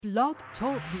Blog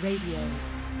Talk Radio.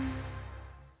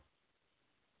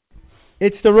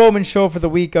 It's the Roman Show for the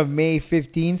week of May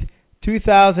 15th,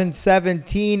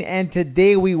 2017, and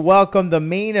today we welcome the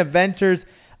main eventers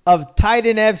of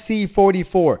Titan FC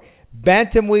 44,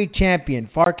 Bantamweight champion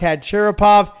Farkhad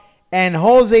Sharipov, and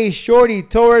Jose Shorty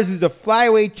Torres, who's the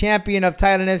flyweight champion of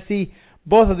Titan FC.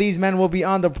 Both of these men will be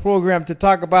on the program to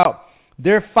talk about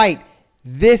their fight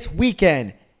this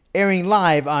weekend, airing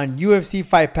live on UFC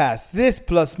Fight Pass. This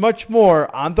plus much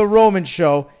more on The Roman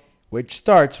Show, which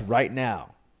starts right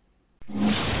now.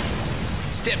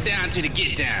 Step down to the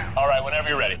get down. All right, whenever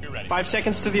you're ready. 5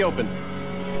 seconds to the open.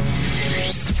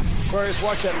 Aquarius,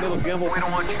 watch that little gimbal. We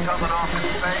don't want you coming off in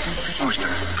space.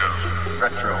 Booster, go.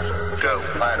 Retro, Go.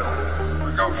 Vital,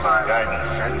 Go fly.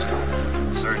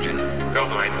 Guidance, Surgeon, Go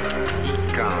flight.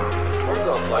 Com, We're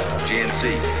go flight.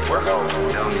 GNC, We're go.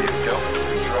 telling you, Go.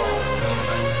 Control.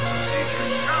 procedure,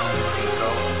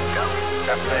 Go. Go.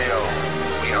 FAO,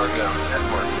 We are go.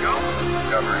 network, Go.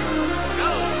 discovery,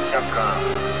 Go.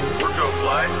 Capcom, We're go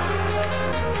flight.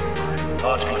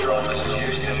 launch control, this is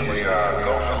Houston, we are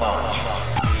go for launch.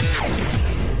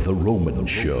 The Roman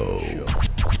Show.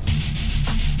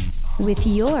 With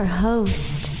your host,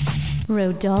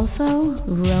 Rodolfo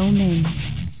Roman.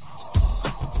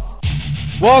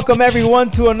 Welcome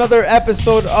everyone to another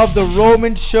episode of The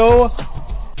Roman Show.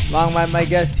 Along with my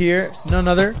guest here, none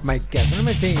other, my guest. What am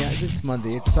I saying? It's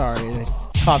Monday. It's sorry. The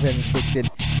coffee hasn't kicked in.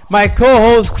 My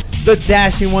co-host, the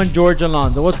dashing one, George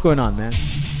Alonso. What's going on, man?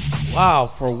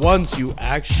 Wow, for once you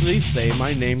actually say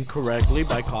my name correctly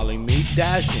by calling me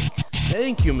Dashing.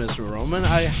 Thank you, Mr. Roman.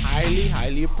 I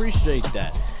highly appreciate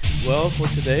that. Well, for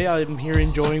today, I'm here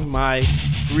enjoying my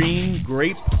green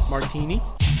grape martini.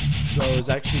 So it's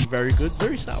actually very good,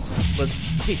 very sour, but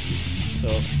tasty. So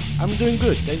I'm doing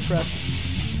good. Thanks for asking.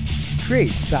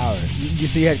 Great, sour. You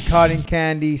see, you had cotton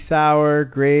candy, sour,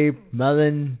 grape,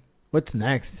 melon. What's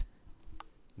next?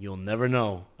 You'll never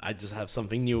know. I just have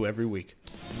something new every week.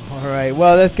 All right,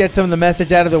 well, let's get some of the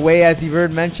message out of the way. As you've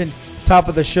heard mentioned, top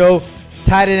of the show,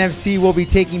 Titan FC will be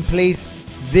taking place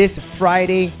this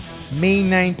Friday, May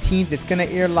 19th. It's going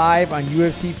to air live on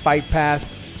UFC Fight Pass.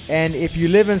 And if you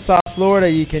live in South Florida,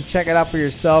 you can check it out for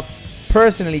yourself.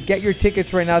 Personally, get your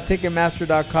tickets right now,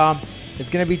 Ticketmaster.com. It's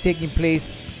going to be taking place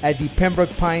at the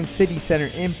Pembroke Pines City Center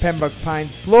in Pembroke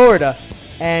Pines, Florida.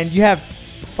 And you have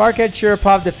Farkhad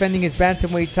Sharipov defending his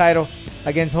bantamweight title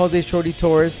against Jose Shorty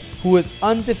Torres, who is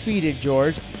undefeated,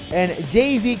 George. And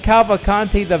Jay-Z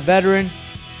Cavalcante, the veteran,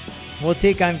 will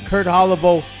take on Kurt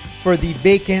Holloway for the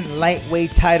vacant lightweight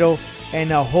title,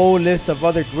 and a whole list of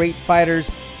other great fighters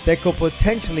that could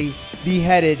potentially be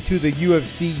headed to the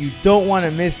UFC. You don't want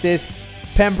to miss this.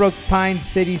 Pembroke Pines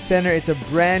City Center. It's a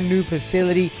brand new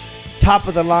facility, top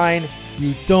of the line.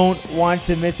 You don't want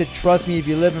to miss it. Trust me, if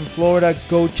you live in Florida,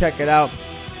 go check it out.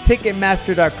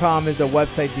 Ticketmaster.com is the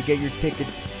website to get your tickets.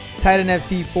 Titan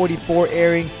FC 44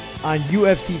 airing on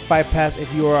UFC Fight Pass if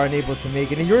you are unable to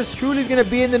make it. And yours truly is going to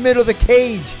be in the middle of the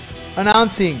cage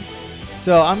announcing.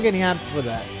 So I'm getting amped for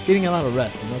that. Getting a lot of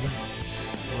rest, you know that?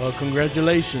 Well,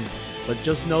 congratulations. But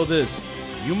just know this.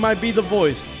 You might be the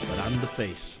voice, but I'm the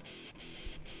face.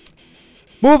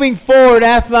 Moving forward,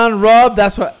 Aslan rub.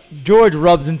 That's what George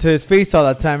rubs into his face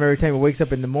all the time every time he wakes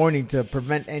up in the morning to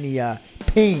prevent any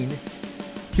pain.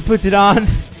 He puts it on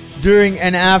during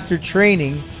and after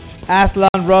training.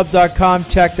 AslanRub.com.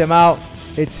 Check them out.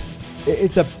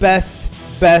 It's a best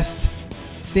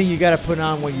thing you got to put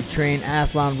on when you train.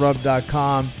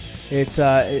 AslanRub.com.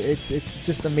 It's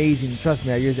just amazing. Trust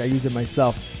me, I use it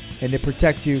myself, and it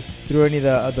protects you through any of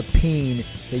the pain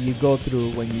that you go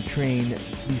through when you train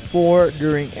before,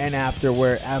 during, and after.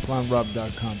 We're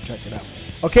AslanRub.com. Check it out.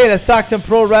 Okay, let's talk some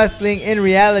pro wrestling in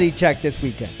reality check this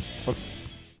weekend.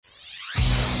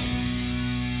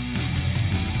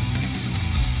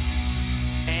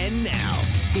 And now,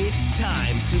 it's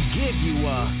time to give you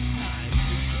a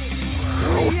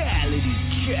reality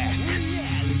check.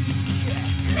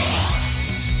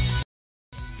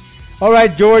 All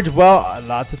right, George. Well, a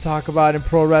lot to talk about in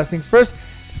pro wrestling. First,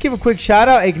 let's give a quick shout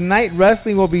out. Ignite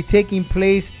Wrestling will be taking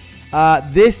place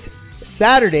this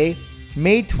Saturday,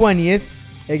 May 20th.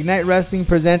 Ignite Wrestling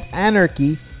presents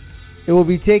Anarchy. It will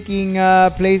be taking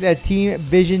place at Team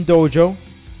Vision Dojo,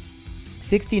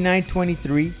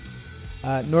 6923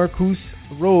 Norcus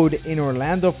Road in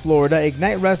Orlando, Florida.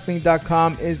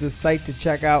 IgniteWrestling.com is the site to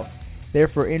check out there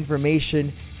for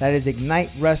information. That is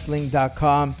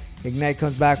IgniteWrestling.com. Ignite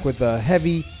comes back with a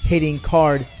heavy-hitting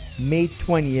card May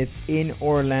 20th in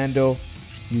Orlando.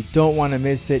 You don't want to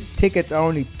miss it. Tickets are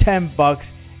only $10.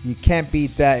 You can't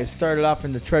beat that. It started off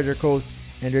in the Treasure Coast,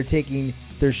 and they're taking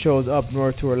their shows up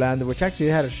north to Orlando, which actually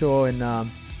had a show in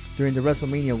during the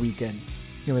WrestleMania weekend.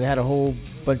 You know, they had a whole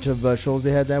bunch of shows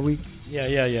they had that week.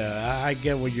 Yeah. I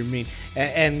get what you mean.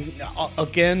 And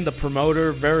again, the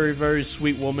promoter, very, very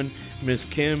sweet woman, Miss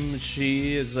Kim.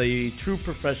 She is a true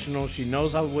professional. She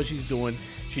knows what she's doing.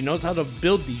 She knows how to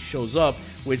build these shows up,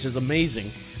 which is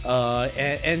amazing.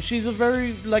 And she's a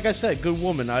very, like I said, good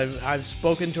woman. I've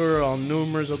spoken to her on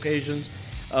numerous occasions.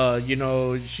 You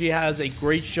know, she has a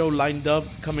great show lined up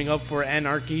coming up for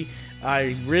Anarchy.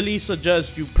 I really suggest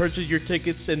you purchase your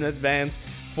tickets in advance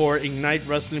for Ignite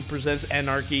Wrestling Presents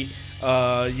Anarchy.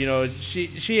 You know,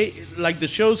 she like the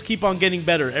shows keep on getting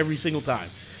better every single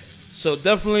time. So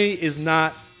definitely is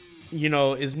not, you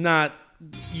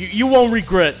won't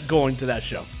regret going to that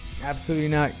show. Absolutely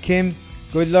not. Kim,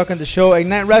 good luck on the show.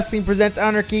 Ignite Wrestling Presents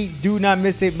Anarchy. Do not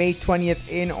miss it, May 20th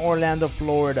in Orlando,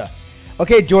 Florida.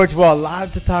 Okay, George, well, a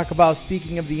lot to talk about.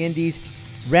 Speaking of the indies,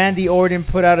 Randy Orton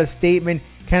put out a statement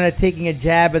kind of taking a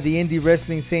jab at the indie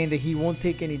wrestling, saying that he won't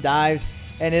take any dives,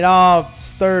 and it all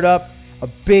stirred up a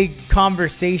big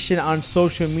conversation on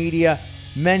social media.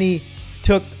 Many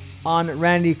took on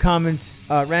Randy's comments,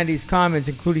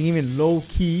 including even Low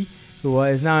Key, who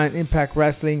is now in Impact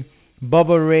Wrestling.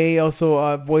 Bubba Ray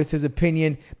also voiced his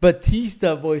opinion.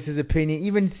 Batista voiced his opinion.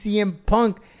 Even CM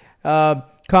Punk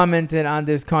commented on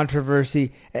this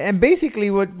controversy. And basically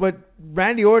what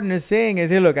Randy Orton is saying is,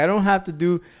 hey, look, I don't have to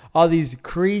do all these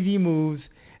crazy moves,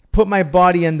 put my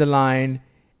body on the line,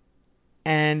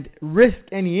 and risk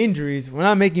any injuries. We're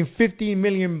not making $15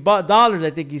 million,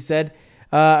 I think he said,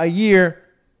 a year,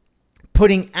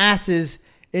 putting asses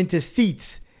into seats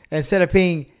instead of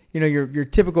paying, your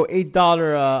typical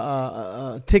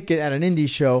 $8 ticket at an indie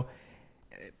show.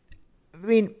 I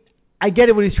mean, I get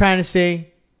it what he's trying to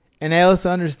say, and I also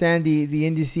understand the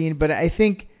indie scene, but I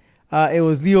think it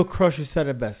was Leo Crush who said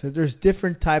it best. There's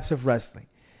different types of wrestling,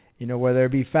 whether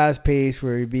it be fast-paced,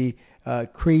 whether it be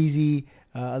crazy,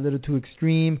 a little too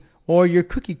extreme, or your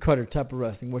cookie-cutter type of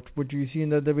wrestling, which you see in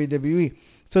the WWE.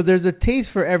 So there's a taste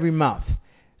for every mouth,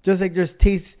 just like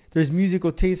there's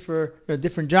musical taste for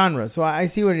different genres. So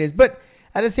I see what it is, but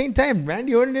at the same time,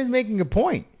 Randy Orton is making a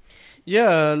point.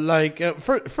 Yeah, like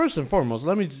first and foremost,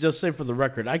 let me just say for the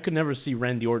record, I could never see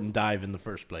Randy Orton dive in the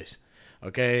first place.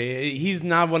 Okay, he's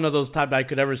not one of those type I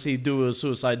could ever see do a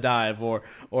suicide dive or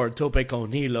tope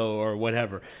con hilo or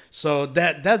whatever. So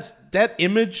that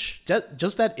image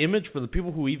for the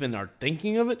people who even are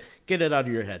thinking of it, get it out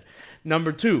of your head.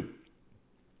 Number two,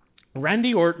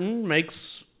 Randy Orton makes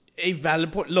a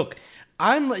valid point. Look,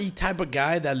 I'm a type of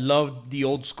guy that loved the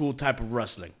old school type of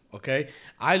wrestling. Okay,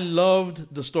 I loved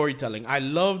the storytelling. I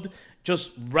loved just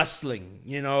wrestling,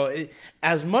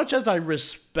 as much as I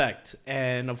respect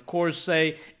and of course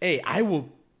say, hey,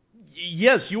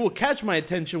 you will catch my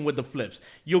attention with the flips.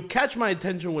 You'll catch my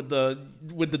attention with the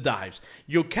dives.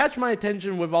 You'll catch my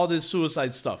attention with all this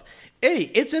suicide stuff. Hey,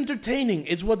 it's entertaining.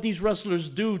 It's what these wrestlers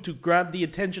do to grab the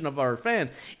attention of our fans.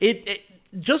 It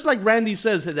just like Randy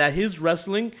says that his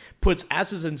wrestling puts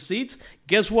asses in seats,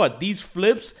 guess what? These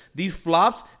flips, these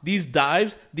flops, these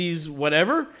dives, these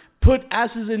whatever, put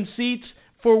asses in seats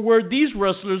for where these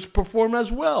wrestlers perform as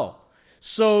well.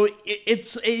 So it's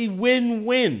a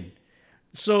win-win.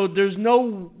 So there's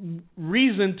no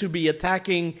reason to be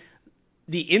attacking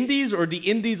the indies or the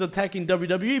indies attacking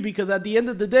WWE, because at the end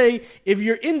of the day, if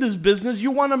you're in this business, you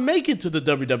want to make it to the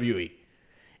WWE.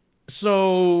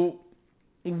 So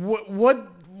where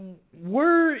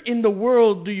in the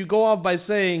world do you go off by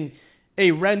saying,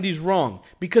 hey, Randy's wrong?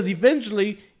 Because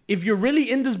eventually, if you're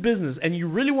really in this business and you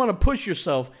really want to push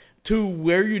yourself to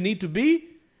where you need to be,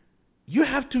 you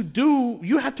have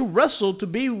to wrestle to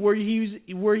be where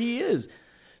he is.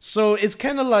 So it's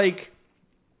kind of like,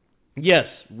 yes,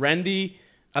 Randy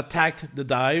attacked the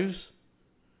dives.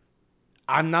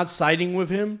 I'm not siding with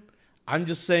him. I'm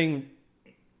just saying,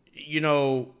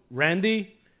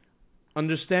 Randy,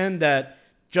 understand that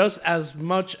just as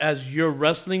much as your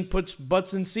wrestling puts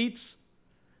butts in seats,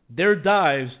 their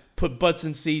dives put butts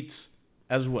in seats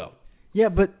as well. Yeah,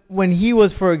 but when he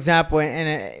was, for example, and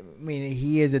I mean,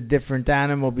 he is a different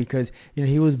animal because,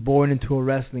 he was born into a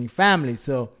wrestling family.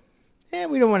 So,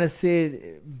 we don't want to say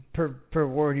it per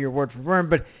word here, word for word,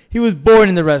 but he was born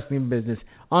in the wrestling business,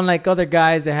 unlike other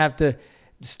guys that have to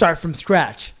start from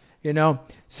scratch,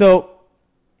 So,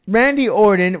 Randy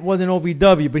Orton was an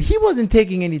OVW, but he wasn't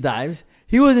taking any dives.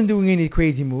 He wasn't doing any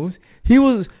crazy moves. He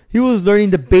was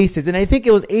learning the basics, and I think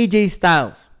it was AJ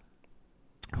Styles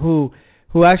who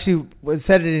actually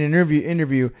said it in an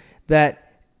interview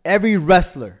that every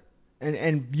wrestler,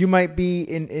 and you might be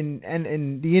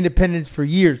in the independents for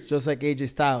years, just like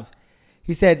AJ Styles.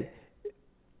 He said,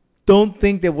 don't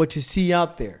think that what you see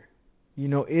out there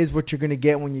is what you're going to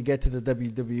get when you get to the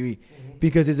WWE,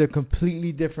 because it's a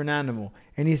completely different animal.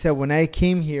 And he said, when I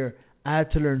came here, I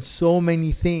had to learn so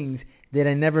many things that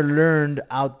I never learned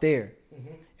out there.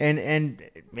 And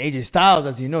AJ Styles,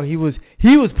 as you know, he was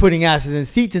putting asses in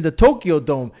seats in the Tokyo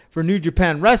Dome for New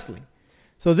Japan Wrestling.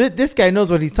 So this guy knows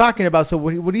what he's talking about. So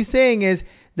what he's saying is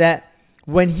that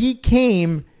when he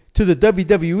came to the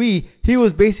WWE, he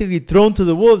was basically thrown to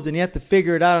the wolves, and he had to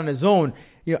figure it out on his own.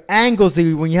 Angles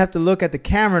when you have to look at the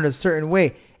camera in a certain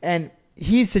way. And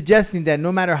he's suggesting that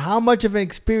no matter how much of an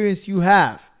experience you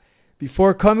have,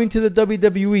 before coming to the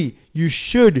WWE, you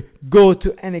should go to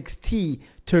NXT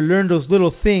to learn those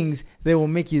little things that will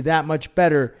make you that much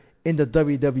better in the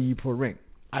WWE Pro Ring.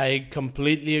 I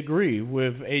completely agree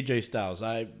with AJ Styles.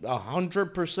 I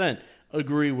 100%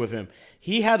 agree with him.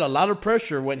 He had a lot of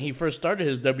pressure when he first started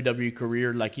his WWE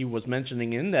career, like he was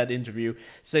mentioning in that interview,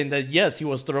 saying that, yes, he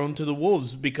was thrown to the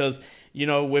wolves because,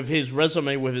 with his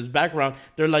resume, with his background,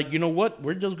 they're like, you know what,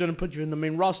 we're just going to put you in the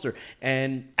main roster.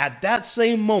 And at that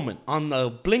same moment, on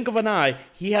the blink of an eye,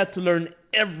 he had to learn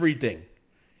everything.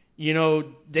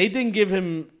 They didn't give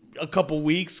him a couple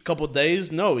weeks, couple days.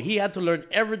 No, he had to learn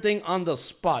everything on the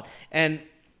spot. And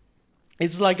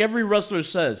it's like every wrestler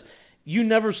says, you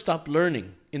never stop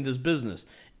learning in this business.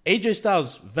 AJ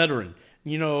Styles, veteran,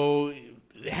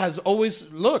 has always,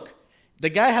 look, the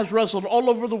guy has wrestled all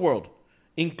over the world,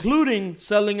 including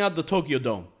selling out the Tokyo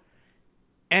Dome.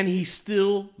 And he's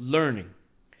still learning.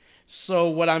 So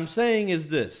what I'm saying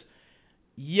is this.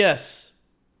 Yes,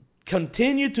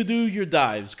 continue to do your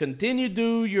dives. Continue to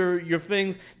do your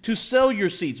things to sell your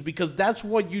seats, because that's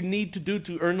what you need to do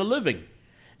to earn a living.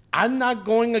 I'm not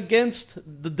going against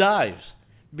the dives,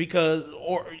 because,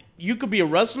 or you could be a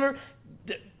wrestler.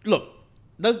 Look,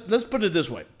 let's put it this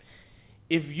way.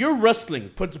 If your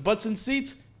wrestling puts butts in seats,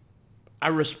 I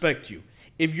respect you.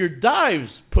 If your dives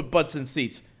put butts in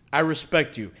seats, I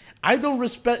respect you. I don't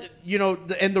respect,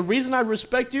 and the reason I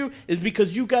respect you is because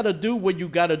you got to do what you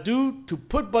got to do to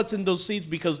put butts in those seats,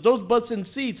 because those butts in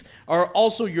seats are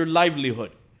also your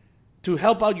livelihood to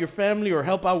help out your family or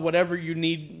help out whatever you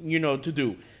need, to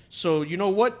do. So, you know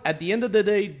what? At the end of the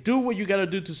day, do what you got to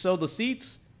do to sell the seats,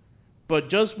 but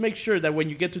just make sure that when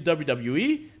you get to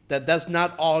WWE, that's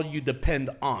not all you depend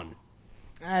on.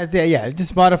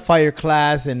 Just modify your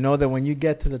class and know that when you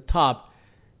get to the top,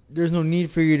 there's no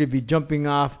need for you to be jumping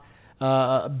off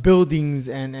buildings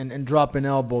and dropping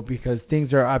elbow, because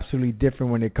things are absolutely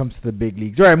different when it comes to the big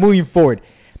leagues. All right, moving forward.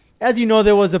 As you know,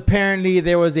 there was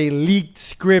a leaked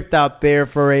script out there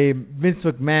for a Vince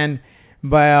McMahon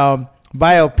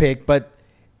biopic, but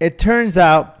it turns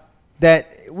out that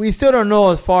we still don't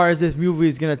know as far as this movie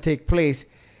is going to take place.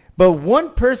 But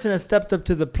one person has stepped up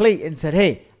to the plate and said,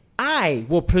 hey, I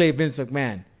will play Vince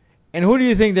McMahon. And who do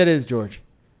you think that is, George?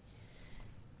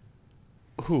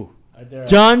 Who?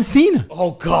 John Cena.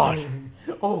 Oh, God.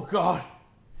 Oh, God.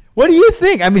 What do you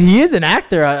think? I mean, he is an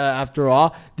actor, after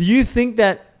all. Do you think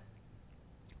that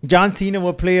John Cena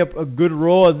will play a good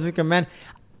role as Vince McMahon?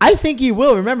 I think he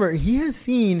will. Remember, he has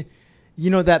seen,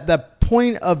 that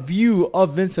point of view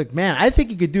of Vince McMahon. I think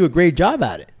he could do a great job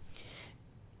at it.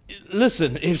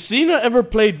 Listen, if Cena ever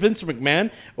played Vince McMahon,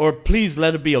 or please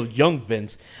let it be a young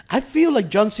Vince, I feel like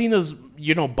John Cena's,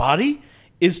 body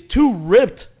is too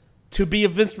ripped to be a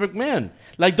Vince McMahon.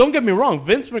 Like, don't get me wrong,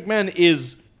 Vince McMahon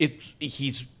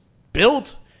he's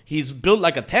built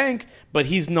like a tank, but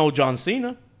he's no John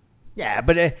Cena. Yeah,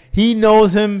 but he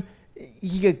knows him.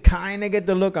 He could kind of get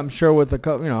the look, I'm sure, with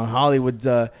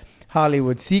the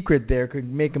Hollywood secret there could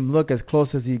make him look as close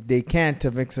as they can to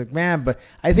Vince McMahon. But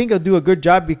I think he'll do a good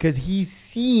job because he's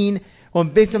seen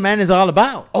what Vince McMahon is all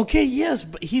about. Okay, yes,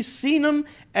 but he's seen him,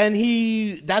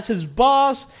 and that's his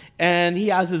boss, and he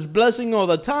has his blessing all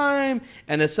the time,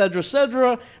 and et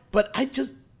cetera, but I just...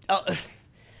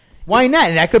 why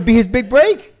not? That could be his big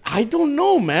break. I don't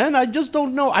know, man. I just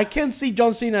don't know. I can't see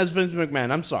John Cena as Vince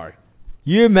McMahon. I'm sorry.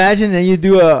 You imagine that you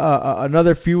do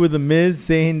another feud with The Miz,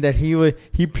 saying that he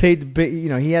played,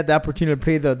 he had the opportunity to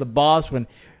play the boss when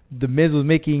The Miz was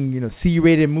making,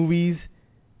 C-rated movies.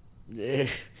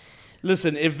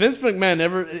 Listen, if Vince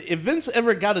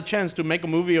ever got a chance to make a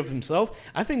movie of himself,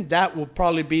 I think that will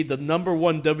probably be the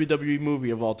 #1 WWE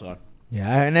movie of all time.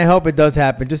 Yeah, and I hope it does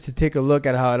happen, just to take a look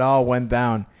at how it all went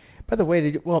down. By the way,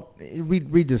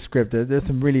 read the script. There's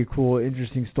some really cool,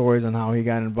 interesting stories on how he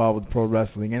got involved with pro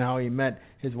wrestling and how he met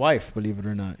his wife, believe it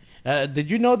or not. Did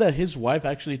you know that his wife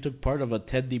actually took part of a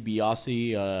Ted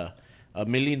DiBiase $1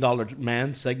 Million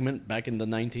Man segment back in the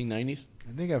 1990s?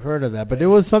 I think I've heard of that, but there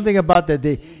was something about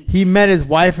that he met his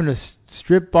wife in a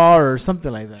strip bar or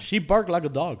something like that. She barked like a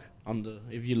dog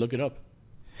if you look it up.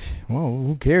 Well,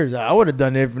 who cares? I would have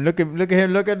done it. Look at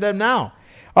him. Look at them now.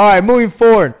 All right, moving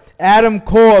forward. Adam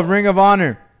Cole of Ring of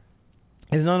Honor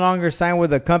is no longer signed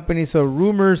with the company, so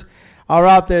rumors are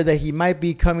out there that he might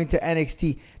be coming to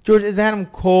NXT. George, is Adam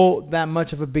Cole that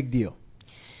much of a big deal?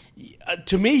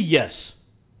 To me, yes.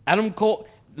 Adam Cole,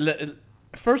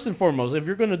 first and foremost, if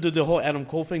you're going to do the whole Adam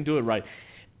Cole thing, do it right.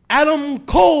 Adam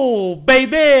Cole,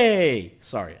 baby!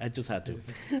 Sorry, I just had to.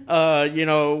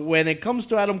 When it comes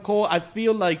to Adam Cole, I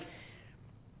feel like,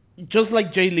 just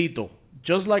like Jay Lethal,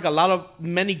 just like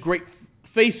many great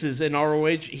faces in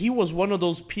ROH, he was one of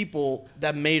those people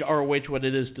that made ROH what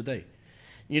it is today.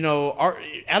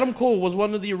 Adam Cole was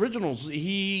one of the originals.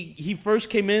 He first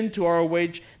came into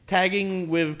ROH tagging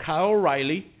with Kyle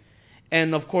O'Reilly,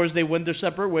 and of course they went their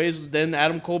separate ways. Then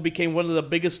Adam Cole became one of the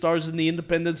biggest stars in the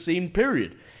independent scene,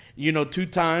 period.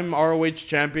 Two-time ROH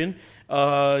champion,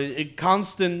 a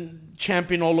constant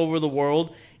champion all over the world.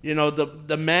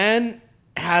 The man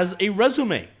has a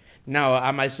resume. Now,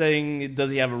 am I saying,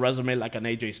 does he have a resume like an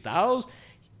AJ Styles?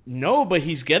 No, but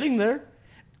he's getting there.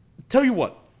 Tell you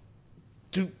what,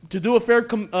 to do a fair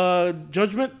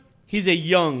judgment, he's a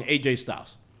young AJ Styles.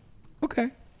 Okay.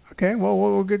 Well,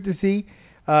 we're good to see.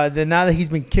 Then now that he's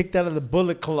been kicked out of the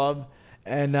Bullet Club,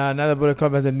 and now the Bullet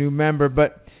Club has a new member.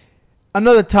 But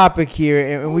another topic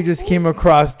here, and we just came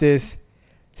across this: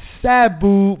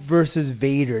 Sabu versus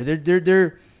Vader.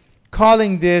 They're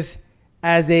calling this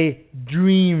as a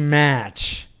dream match.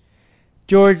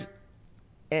 George,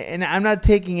 and I'm not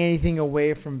taking anything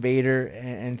away from Vader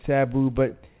and Sabu,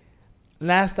 but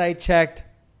last I checked,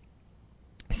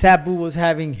 Sabu was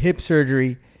having hip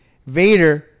surgery.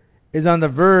 Vader is on the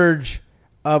verge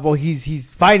of, he's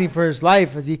fighting for his life,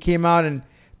 as he came out and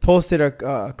posted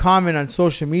a comment on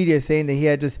social media saying that he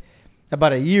had just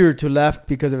about a year or two left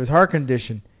because of his heart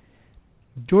condition.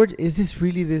 George, is this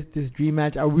really this dream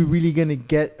match? Are we really going to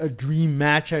get a dream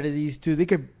match out of these two? They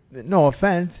could, no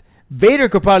offense, Vader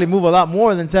could probably move a lot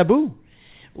more than Sabu.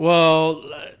 Well,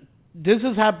 this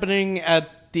is happening at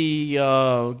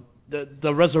the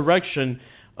resurrection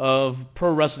of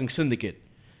Pro Wrestling Syndicate.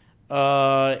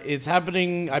 It's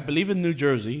happening, I believe, in New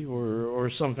Jersey or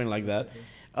something like that.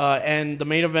 And the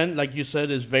main event, like you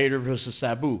said, is Vader versus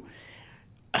Sabu.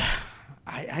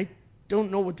 I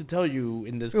don't know what to tell you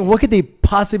in this. What could they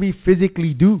possibly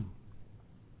physically do?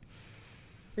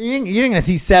 You're going to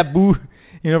see Sabu,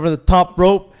 over the top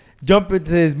rope, jump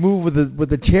into his move with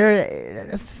the chair.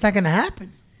 That's not going to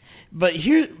happen. But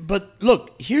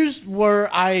look, here's where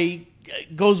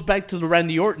goes back to the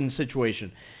Randy Orton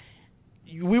situation.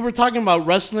 We were talking about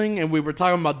wrestling and we were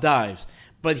talking about dives,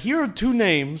 but here are two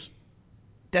names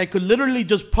that could literally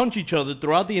just punch each other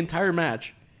throughout the entire match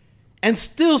and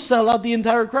still sell out the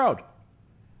entire crowd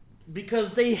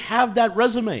because they have that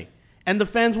resume and the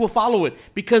fans will follow it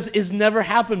because it's never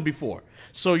happened before.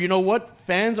 So you know what?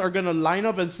 Fans are going to line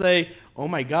up and say, oh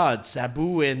my God,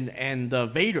 Sabu and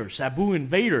Vader, Sabu and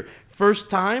Vader, first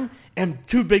time and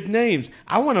two big names.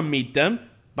 I want to meet them.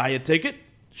 Buy a ticket,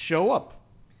 show up.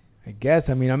 I guess.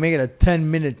 I'll make it a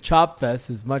 10-minute chop fest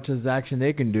as much as action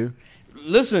they can do.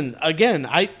 Listen, again,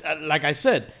 like I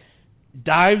said,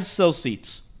 dives sell seats.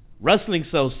 Wrestling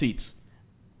sells seats.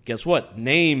 Guess what?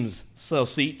 Names sell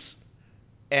seats.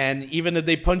 And even if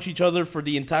they punch each other for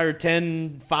the entire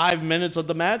 5 minutes of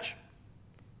the match,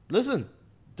 listen,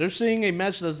 they're seeing a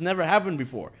match that's never happened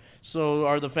before. So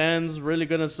are the fans really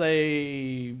going to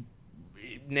say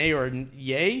nay or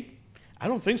yay? I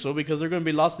don't think so, because they're going to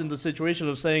be lost in the situation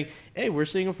of saying, hey, we're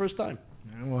seeing it first time.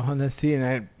 Well, let's see, and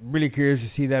I'm really curious to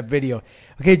see that video.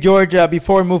 Okay, George,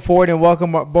 before we move forward and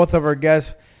welcome both of our guests,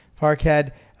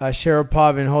 Farkhad,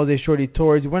 Sharipov, and Jose Shorty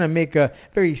Torres, we want to make a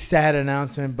very sad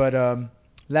announcement, but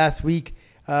last week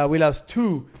we lost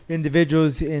two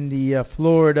individuals in the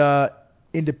Florida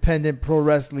independent pro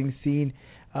wrestling scene,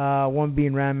 one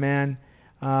being Ram Man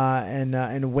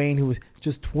and Wayne, who was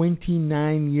just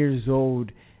 29 years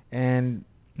old, and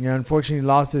unfortunately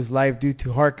lost his life due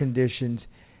to heart conditions.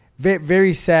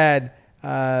 Very sad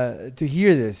to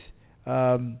hear this.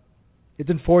 It's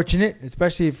unfortunate,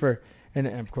 especially and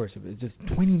of course, it was just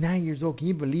 29 years old. Can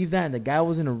you believe that? And the guy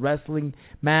was in a wrestling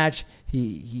match.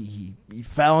 He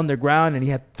fell on the ground, and he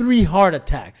had 3 heart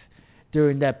attacks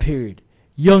during that period.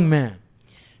 Young man.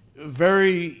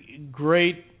 Very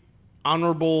great,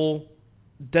 honorable,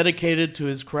 dedicated to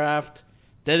his craft,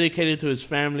 dedicated to his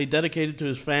family, dedicated to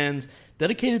his fans,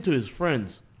 dedicated to his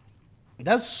friends.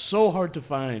 That's so hard to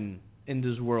find in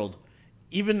this world,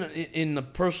 even in a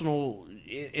personal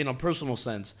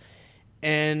sense.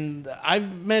 And I've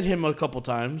met him a couple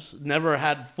times, never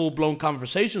had full-blown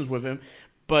conversations with him,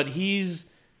 but he's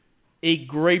a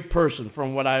great person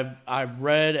from what I've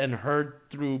read and heard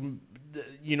through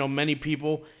many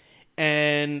people,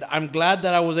 and I'm glad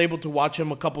that I was able to watch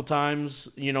him a couple times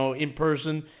in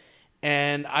person.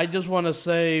 And I just want to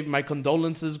say my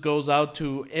condolences goes out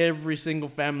to every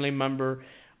single family member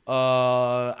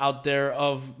out there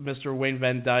of Mr. Wayne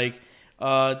Van Dyke,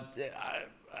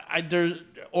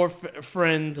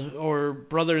 friend or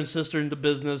brother and sister in the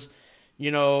business.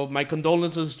 My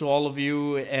condolences to all of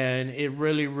you, and it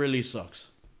really, really sucks.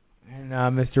 And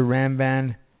Mr.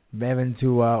 Ramban Bevins,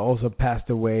 who also passed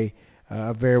away,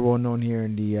 very well known here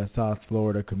in the South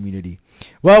Florida community.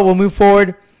 Well, we'll move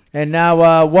forward, and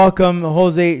now welcome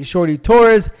Jose Shorty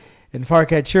Torres and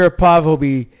Farkhad Sharipov, who will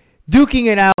be duking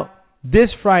it out this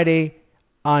Friday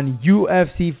on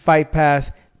UFC Fight Pass.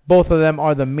 Both of them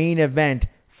are the main event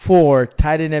for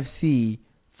Titan FC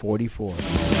 44.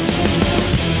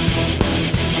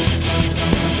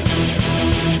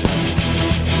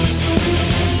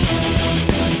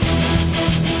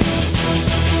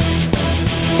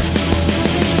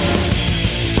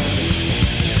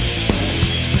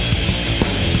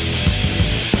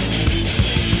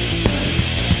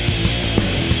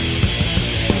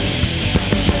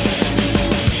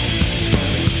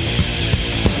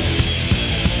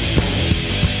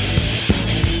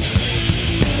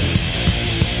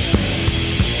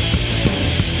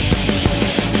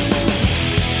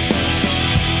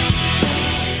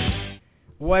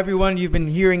 Well, everyone, you've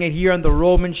been hearing it here on the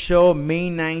Roman Show. May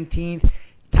 19th,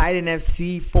 Titan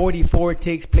FC 44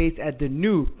 takes place at the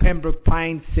new Pembroke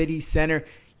Pines City Center.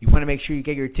 You want to make sure you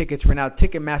get your tickets right now.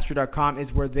 Ticketmaster.com is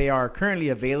where they are currently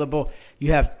available.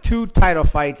 You have two title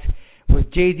fights with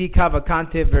JZ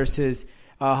Cavalcante versus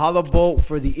Hollow Bolt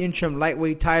for the interim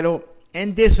lightweight title,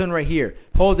 and this one right here,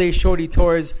 Jose Shorty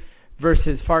Torres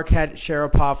versus Farkhad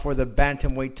Sharipov for the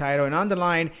bantamweight title. And on the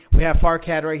line, we have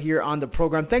Farkhad right here on the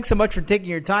program. Thanks so much for taking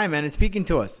your time, man, and speaking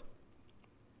to us.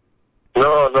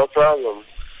 No problem.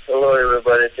 Hello,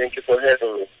 everybody. Thank you for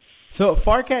having me. So,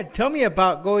 Farkhad, tell me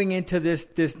about going into this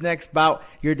next bout.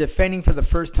 You're defending for the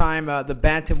first time the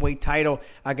bantamweight title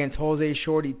against Jose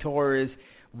Shorty Torres.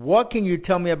 What can you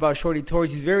tell me about Shorty Torres?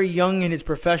 He's very young in his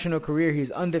professional career. He's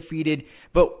undefeated.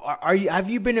 But have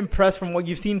you been impressed from what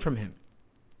you've seen from him?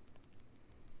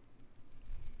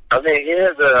 I mean, he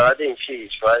has I didn't see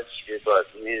his fights, but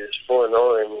he's 4-0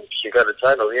 and he got a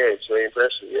title. Yeah, it's very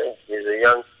impressive. Yeah, he's a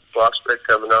young prospect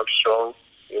coming up strong,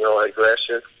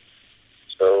 aggressive.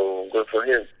 So good for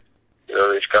him.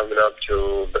 He's coming up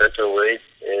to bantamweight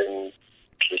and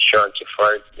he's trying to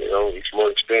fight. He's a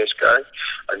more experienced guy.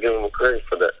 I give him credit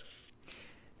for that.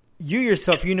 You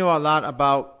yourself, you know a lot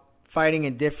about fighting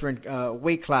in different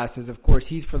weight classes. Of course,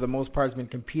 he's for the most part has been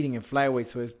competing in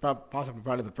flyweight, so it's possibly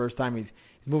probably the first time he's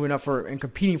moving up and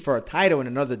competing for a title in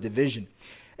another division.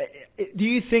 Do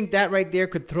you think that right there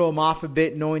could throw him off a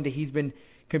bit, knowing that he's been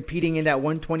competing in that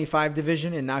 125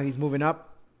 division and now he's moving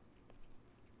up?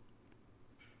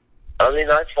 I mean,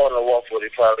 I fought at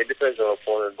 145. It depends on the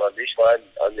opponent, but this fight,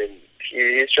 I mean,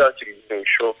 he's trying to do a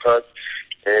shortcut,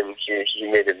 and he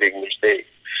made a big mistake.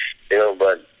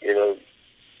 But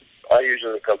I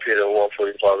usually compete at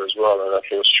 145 as well, and I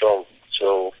feel strong.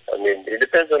 So, I mean, it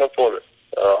depends on the opponent.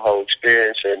 How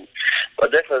experienced,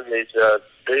 but definitely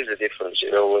there is a difference.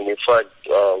 When you fight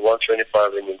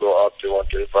 125 and you go up to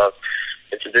 125,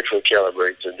 it's a different caliber,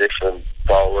 it's a different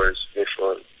powers,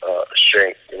 different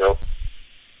strength.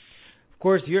 Of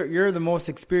course, you're the most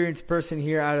experienced person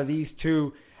here out of these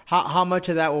two. How much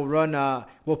of that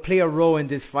will play a role in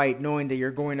this fight, knowing that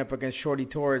you're going up against Shorty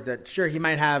Torres? That sure, he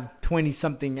might have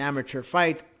 20-something amateur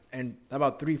fights and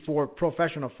about 3-4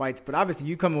 professional fights, but obviously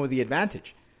you come in with the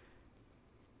advantage.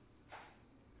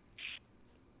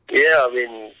 Yeah, I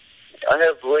mean, I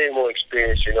have way more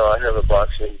experience, I have a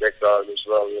boxing background as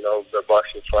well, the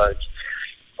boxing fights.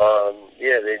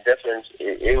 Yeah,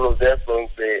 it will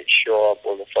definitely show up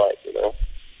on the fight,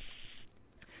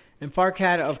 And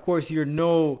Farkhad, of course, you're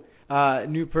no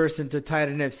new person to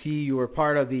Titan FC. You were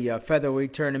part of the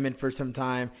featherweight tournament for some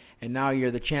time, and now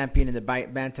you're the champion in the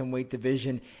bantamweight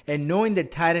division. And knowing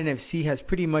that Titan FC has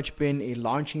pretty much been a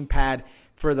launching pad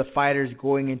for the fighters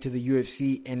going into the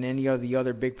UFC and any of the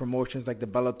other big promotions like the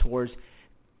Bellators,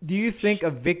 do you think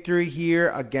a victory here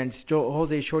against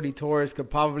Jose Shorty Torres could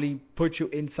probably put you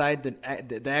inside the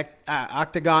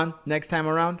octagon next time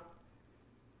around?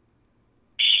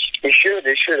 They should.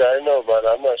 I don't know, but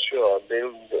I'm not sure.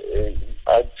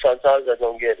 Sometimes I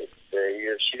don't get it. The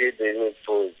UFC, they look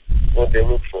for what they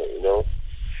look for,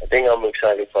 I think I'm an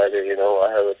exciting fighter, I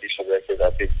have a decent record. I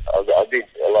beat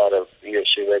a lot of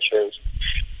UFC veterans.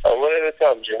 Whatever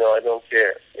comes, I don't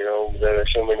care. There are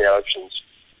so many options.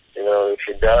 If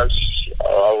he does,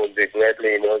 I would be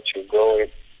gladly, to go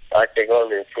and I take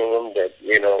on and prove him that,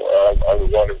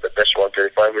 I'm one of the best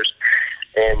 135ers.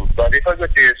 But if I go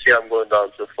to UFC, I'm going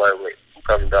down to flyweight. I'm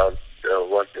coming down to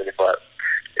 125.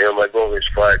 My goal is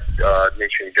fight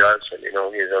Mitchell Johnson.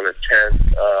 He's on a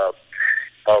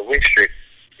 10 win streak,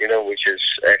 which is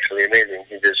actually amazing.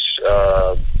 He just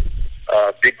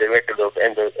beat the record of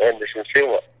Anderson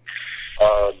Silva,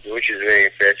 which is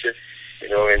very impressive.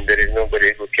 And there is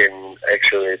nobody who can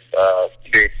actually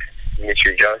beat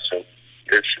Mitchell Johnson.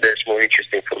 That's more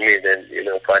interesting for me than,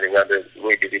 fighting other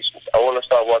weight divisions. I want to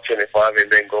start 125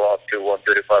 and then go up to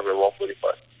 135 and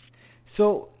 145.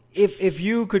 So, if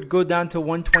you could go down to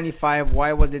 125,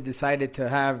 why was it decided to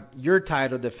have your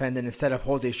title defended instead of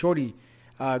Jose Shorty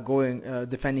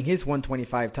defending his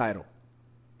 125 title?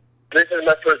 This is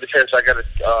my first defense. I got to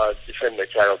defend my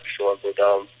title before I go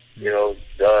down.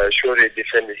 Shorty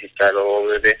defended his title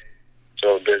already.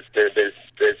 So there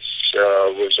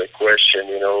was a question,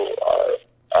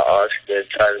 I asked the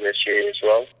title next year as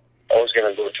well. I was going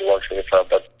to go to 125,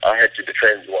 but I had to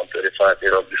defend 135,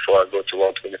 before I go to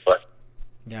 125.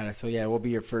 Got it. So, it will be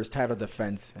your first title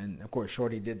defense. And, of course,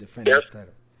 Shorty did defend his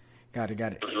title. Got it.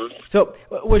 Mm-hmm. So,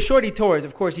 with Shorty Torres,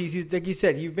 of course, he's like you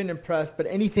said, you've been impressed, but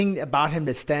anything about him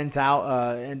that stands out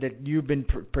and that you've been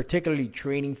particularly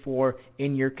training for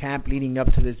in your camp leading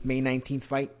up to this May 19th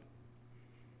fight?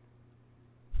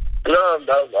 No,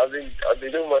 I've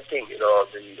been doing my thing.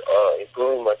 I've been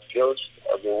improving my skills.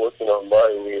 I've been working on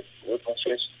my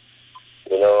weaknesses.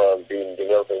 I've been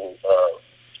developing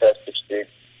fast speed.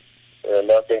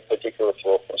 Nothing particular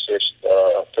for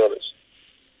Torres.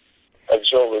 I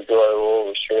just always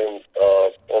train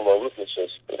on my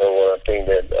weaknesses. When I think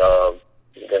that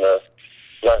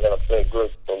not gonna play good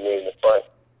for me in the fight.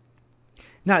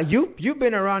 Now, you've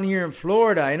been around here in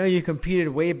Florida. I know you competed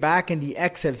way back in the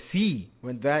XFC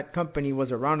when that company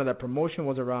was around, or that promotion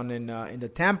was around in the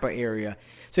Tampa area.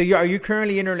 So are you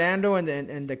currently in Orlando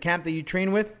and the camp that you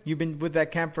train with? You've been with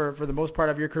that camp for the most part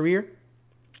of your career?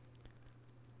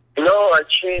 No, I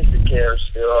changed the camps.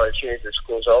 I changed the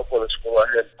schools. I opened the school.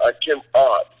 I came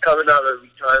coming out of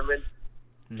retirement,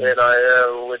 and I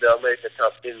am with the American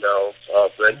Top Team now,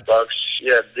 Black Box.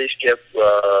 Yeah, this camp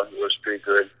was pretty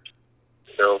good.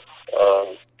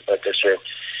 Like I said,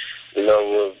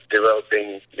 we're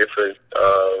developing different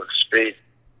speed,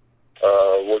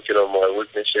 working on my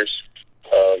weaknesses,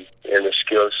 and the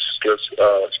skill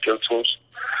tools.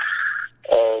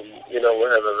 We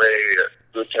have a very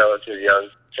good,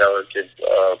 talented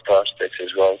prospects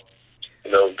as well.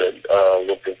 That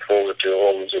looking forward to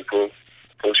always improve,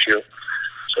 push you.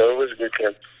 So it was a good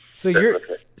camp.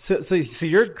 So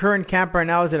your current camp right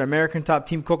now is at American Top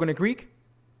Team Coconut Creek?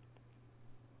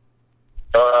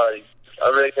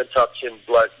 American Top Team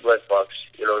Black Box,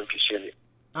 in Kissimmee.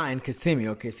 In Kissimmee.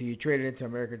 Okay, so you traded into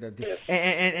American Top Team. Yeah.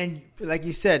 And like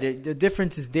you said, the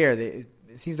difference is there. It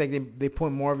seems like they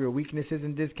point more of your weaknesses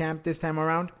in this camp this time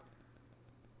around.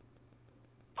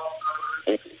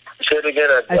 Say it again.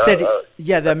 I said,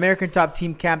 the American Top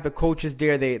Team camp, the coaches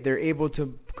there, they're able to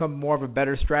become more of a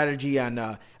better strategy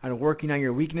on working on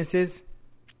your weaknesses.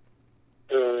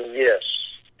 Yes.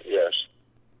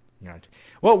 Gotcha.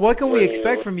 Well, what can we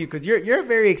expect from you? Because you're a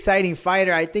very exciting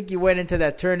fighter. I think you went into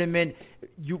that tournament.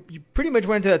 You pretty much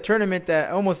went into the tournament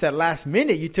almost at last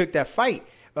minute. You took that fight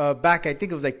back. I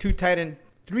think it was like 3 Titan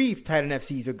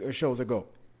FCs shows ago.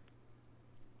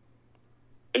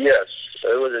 Yes,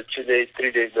 it was a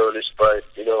 3 days notice fight.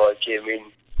 I came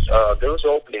in. There was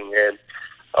an opening, and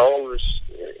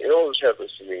it always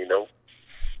happens to me.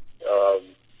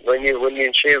 When you're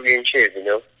in shape, you're in shape.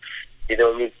 You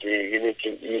don't need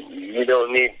you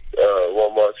don't need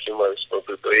 1 month, 2 months for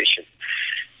preparation.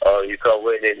 You can't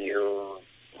wait and you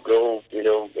go,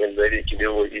 and ready to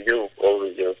do what you do,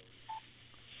 always do.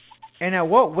 And at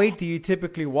what weight do you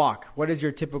typically walk? What is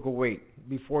your typical weight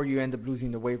before you end up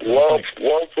losing the weight?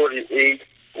 148,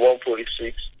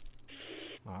 146.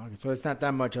 So it's not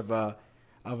that much of a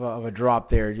drop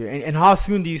there. And how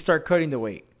soon do you start cutting the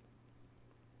weight?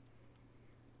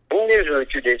 Usually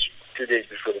 2 days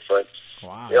before the fight.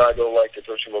 Wow. I don't like to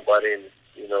touch my body and,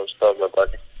 start my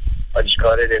body. I just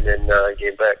cut it and then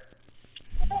get back.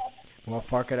 Well,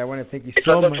 Farkhad, I want to thank you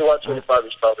so much. If I go to 125,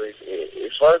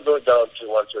 if I go down to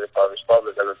 125, it's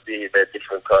probably going to be a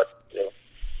different cut.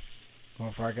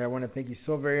 Well, Farkhad, I want to thank you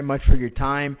so very much for your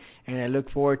time, and I look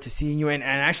forward to seeing you and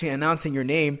actually announcing your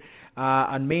name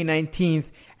on May 19th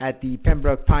at the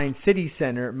Pembroke Pines City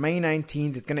Center, May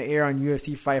 19th. It's going to air on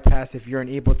UFC Fight Pass if you're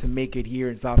unable to make it here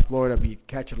in South Florida. But you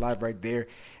catch it live right there.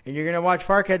 And you're going to watch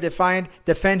Farkhad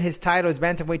defend his title, his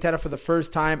bantamweight title, for the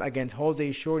first time against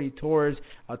Jose Shorty Torres,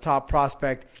 a top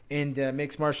prospect in the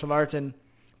mixed martial arts. And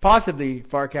possibly,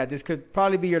 Farkhad, this could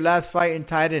probably be your last fight in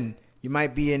Titan. You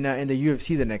might be in the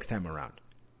UFC the next time around.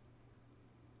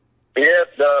 Yeah,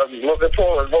 looking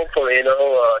forward, hopefully,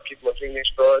 keep my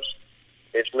fingers crossed.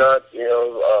 If not, there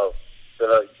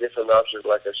are different options,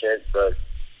 like I said. But,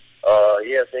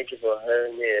 thank you for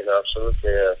having me. And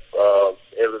absolutely,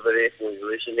 everybody who's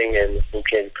listening and who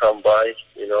can come by,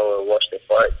 and watch the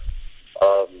fight,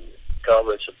 come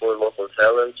and support local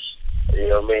talents.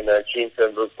 May 19th,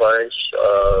 Pembroke Pines,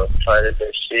 Titan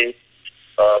FC,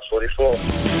 44.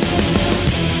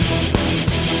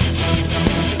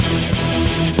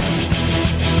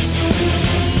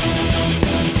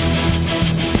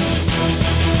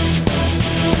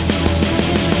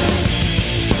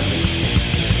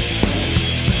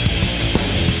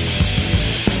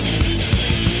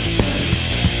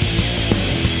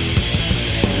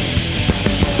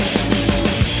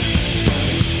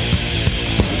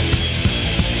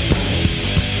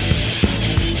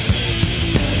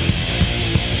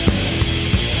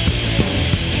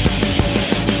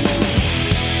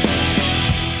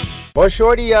 Well,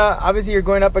 Shorty, obviously you're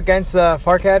going up against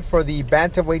Farkhad for the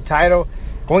bantamweight title.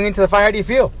 Going into the fight, how do you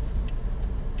feel?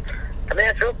 I mean,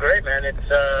 I feel great, man. It's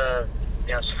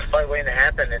it's just a fight waiting to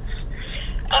happen.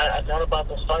 I've known about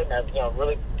this fight, and I've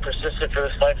really persisted for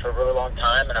this fight for a really long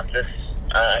time, and I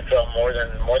feel more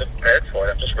than prepared for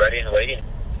it. I'm just ready and waiting.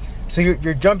 So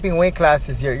you're jumping weight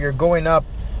classes. You're going up.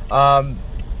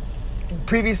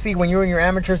 Previously, when you were in your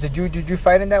amateurs, did you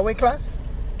fight in that weight class?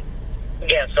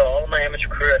 Yeah, so all of my amateur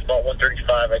career, I fought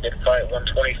 135. I did fight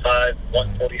 125,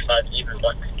 145, even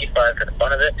 155 for the fun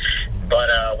of it. But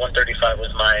 135 was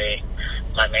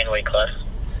my main weight class.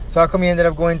 So how come you ended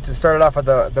up going to start off at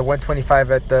the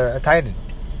 125 at Titan?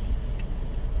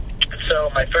 So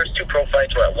my first two pro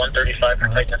fights were at 135 for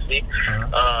Titan FC.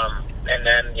 And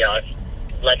then,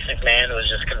 Lex McMahon was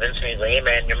just convincing me, hey,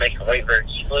 man, you're making weight very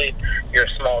easily. You're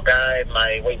a small guy.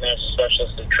 My weight management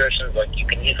specialist, nutrition, you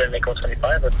can easily make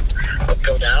 125. Let's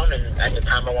go down. And at the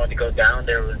time I wanted to go down,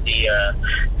 there was the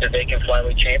vacant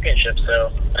flyweight championship.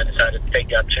 So I decided to take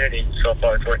the opportunity. So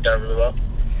far, it's worked out really well.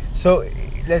 So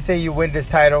let's say you win this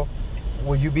title.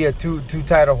 Will you be a two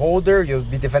title holder? You'll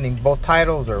be defending both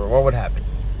titles, or what would happen?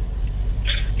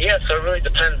 Yeah, so it really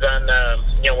depends on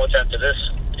what's after this.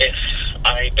 If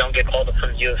I don't get called up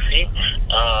from the UFC,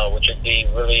 which would be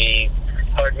really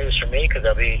hard news for me, because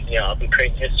I'll be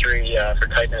creating history for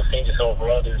Titan FC. Just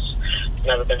overall, there's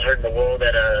never been heard in the world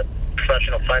that a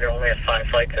professional fighter only has 5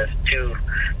 fights, has 2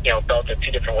 belts at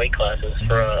 2 different weight classes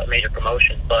for a major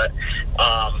promotion. But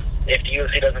if the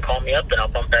UFC doesn't call me up, then I'll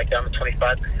bump back down to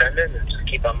 25 defendant and just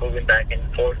keep on moving back and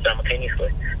forth simultaneously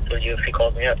until the UFC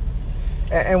calls me up.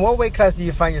 And what weight class do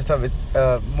you find yourself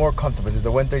more comfortable? Is it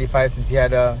the 135, since you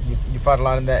had you fought a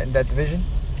lot in that division?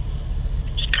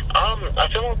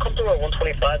 I feel more comfortable at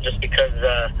 125 just because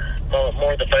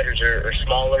more of the fighters are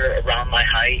smaller, around my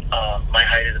height. My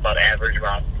height is about average,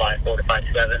 around 5'4" to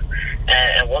 5'7".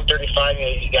 And 135,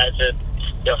 you guys are,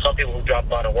 some people who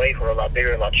drop a lot of weight who are a lot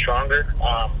bigger, a lot stronger.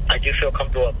 I do feel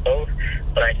comfortable at both,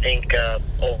 but I think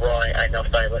overall, I know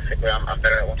stylistically I'm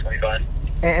better at 125.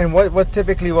 And what weight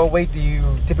do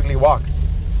you typically walk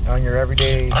on your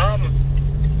everyday?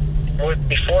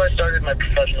 Before I started my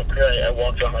professional career, I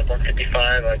walked around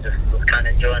 155. I just was kind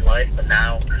of enjoying life, but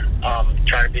now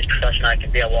trying to be as professional I can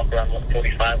be, I walk around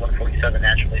 145, 147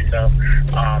 naturally. So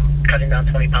cutting down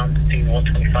 20 pounds to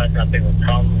 125 is not big of a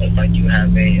problem if I do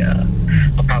have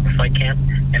a proper fight camp,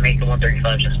 and making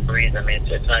 135 just breeze. I mean,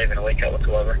 it's not even a weight cut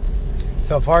whatsoever.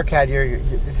 So Farkhad,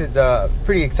 this is a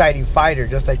pretty exciting fighter,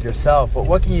 just like yourself. But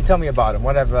what can you tell me about him?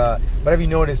 What have you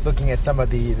noticed looking at some of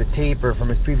the tape or from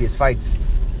his previous fights?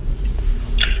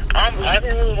 I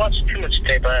haven't really watched too much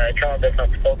tape. I try my best not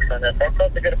to focus on that.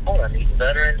 Farkhad's a good opponent. He's a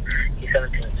veteran. He's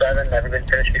 17-7, never been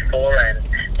finished before, and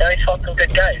he's fought some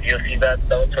good guys. UFC vets,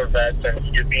 Bellator vets, and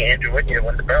he just beat Andrew Whitney to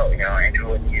win the belt.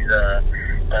 Andrew Whitney's a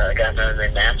guy from the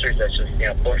Masters that's just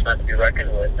forced not to be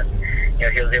reckoned with. And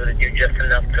he was able to do just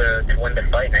enough to win the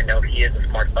fight, and I know he is a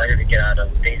smart fighter to get out of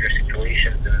dangerous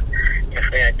situations. And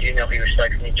for me, I do know he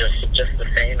respects me just the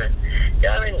same. And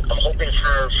I'm hoping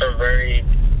for a very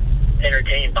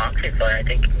entertaining boxing fight. I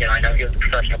think I know he was a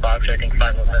professional boxer. I think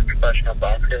 5'11" is a professional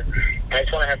boxer. And I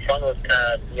just want to have fun with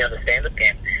the stand-up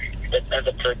game. If it ends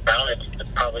up to the ground, it's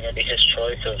probably going to be his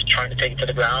choice of trying to take it to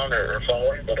the ground or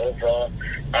falling. But overall,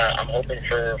 I'm hoping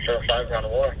for a 5-round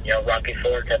war. Rocky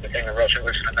IV type of thing, a Russian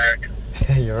versus American.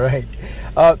 You're right.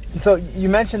 So you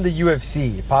mentioned the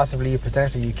UFC. Possibly,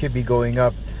 potentially, you could be going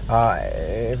up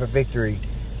if a victory.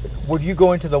 Would you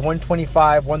go into the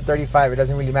 125, 135? It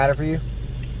doesn't really matter for you?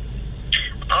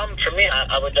 For me,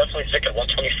 I would definitely stick at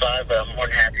 125, but I'm more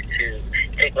than happy to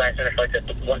take last minute fights at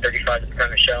 135 to put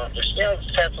on the show and just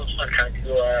have some fun, kind of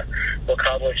do what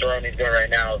Cowboy Cerrone's doing right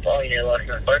now. If all you need a lot of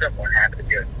fighter, I'm more than happy to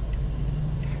do it.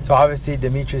 So obviously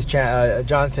Demetrius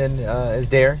Johnson is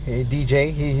there. DJ,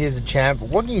 he is a champ.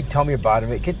 What can you tell me about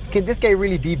him? Can this guy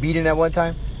really be beaten at one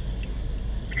time?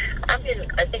 I mean,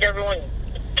 I think everyone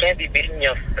can be beaten.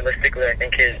 Realistically, I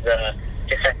think his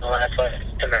second last fight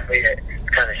ultimately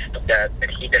kind of showed that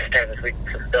he doesn't have his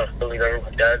weakness and stuff. I believe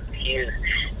everyone does. He is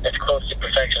as close to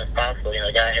perfection as possible.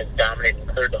 The guy has dominated and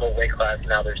cleared the whole weight class.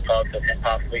 Now there's talks of him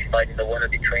possibly fighting the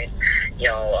winner between,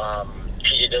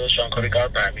 TJ Dillashaw and Cody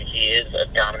Garbrandt. I mean, he is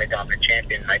a dominant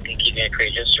champion. I think he's going to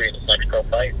create history in his next pro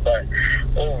fight. But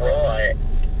overall,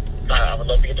 I would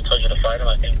love to get the pleasure to fight him.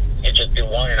 I think it'd just be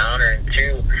one, an honor, and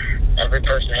two, every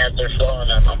person has their flaw,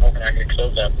 and I'm hoping I can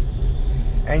expose that.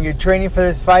 And you're training for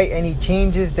this fight. Any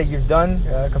changes that you've done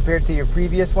compared to your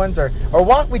previous ones, or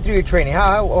walk me through your training?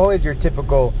 How is your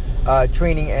typical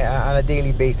training on a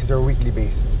daily basis or weekly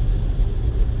basis?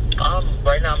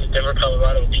 Right now I'm in Denver,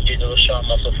 Colorado with TJ Dillashaw. I'm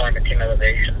also farming Team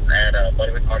Elevation at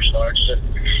Bodyweight Martial Arts. Just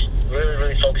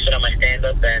really focusing on my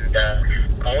stand-up and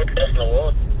going with the best in the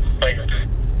world. Playing the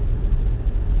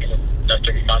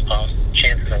 35-pound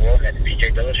chance in the world, and that's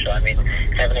TJ Dillashaw. I mean,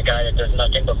 having a guy that does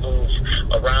nothing but move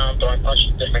around, throwing punches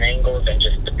at different angles, and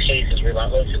just the pace is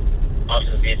relentless.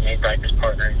 Also, to be his main practice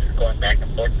partner and just going back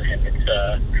and forth with him,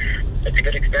 it's a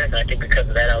good experience. And I think because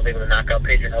of that, I was able to knock out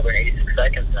Pedro Noble in 86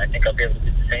 seconds, and I think I'll be able to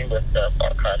do the same with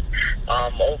Farkhad.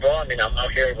 Overall, I mean, I'm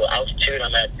out here with altitude.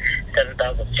 I'm at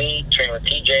 7,000 feet, training with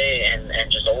TJ, and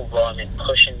just overall, I mean,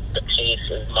 pushing the pace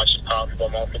as much as possible.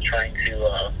 I'm also trying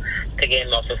to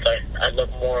gain muscle, so I look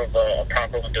more of a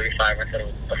proper 135er instead of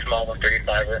a small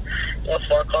 135er.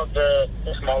 Farkhad's a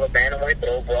smaller bantamweight, but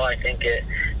overall, I think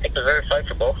it's a fair fight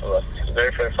for both of us. It's a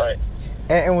very fair fight.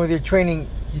 And with your training,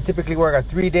 you typically work on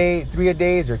 3 a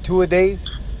days or 2 a days?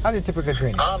 How's your typical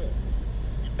training?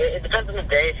 It depends on the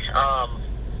day.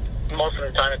 Most of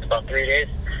the time it's about 3 days,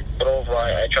 but overall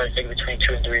I try to stick between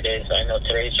 2 and 3 days. I know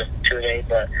today's just 2 a day,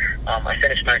 but I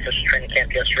finished my official training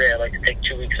camp yesterday. I like to take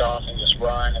 2 weeks off and just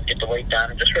run and get the weight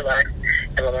down and just relax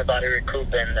and let my body recoup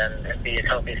and be as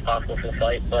healthy as possible for the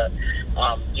fight. But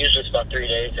usually it's about 3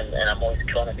 days, and I'm always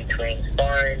killing it between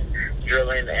sparring,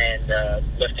 drilling, and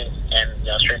lifting and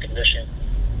strength and conditioning.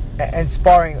 And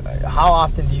sparring, how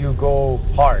often do you go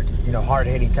hard?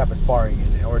 Hard-hitting type of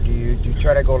sparring, or do you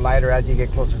try to go lighter as you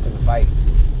get closer to the fight?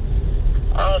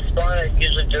 Sparring, I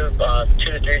usually do 2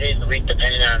 to 3 days a week,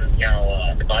 depending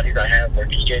on the bodies I have, where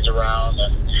TJ's around,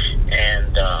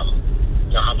 and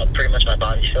how pretty much my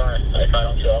body's feeling. If I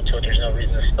don't feel up to it, there's no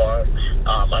reason to spar.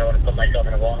 I don't want to put myself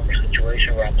in a vulnerable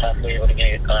situation where I'm possibly able to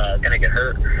gonna get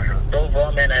hurt. But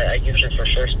overall, man, I usually for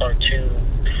sure spar 2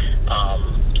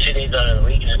 days out of the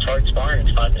week, and it's hard sparring.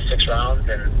 It's 5 to 6 rounds,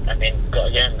 and I mean,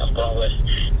 again, I'm going with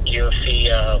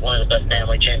UFC, one of the best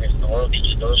bantamweight champions in the world,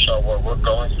 TJ Dillashaw, where we're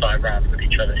going 5 rounds with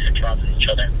each other, 6 rounds with each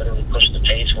other, and literally pushing the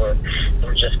pace where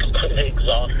we're just completely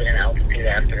exhausted in altitude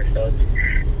after. So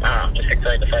I'm just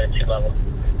excited to fight at 2 level.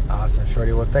 Awesome,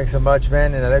 Shorty. Well, thanks so much,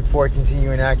 man, and I look forward to seeing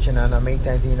you in action on May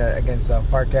 19th against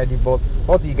Farkhad. Both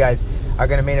of you guys are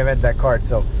going to main event that card,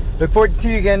 so look forward to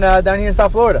seeing you again down here in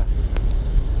South Florida.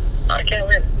 I can't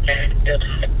wait.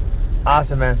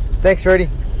 Awesome, man. Thanks, Shorty.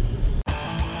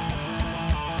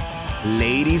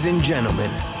 Ladies and gentlemen,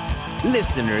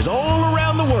 listeners all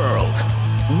around the world,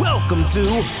 welcome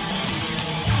to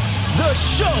the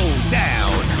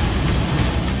Showdown.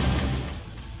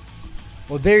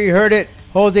 Well, there you heard it.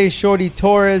 Jose Shorty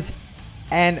Torres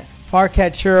and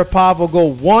Farkhad Sharipov will go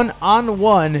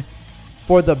one-on-one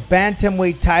for the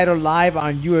bantamweight title live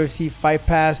on UFC Fight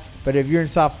Pass. But if you're in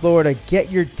South Florida,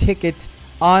 get your tickets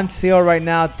on sale right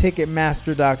now,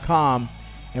 Ticketmaster.com.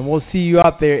 And we'll see you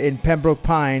out there in Pembroke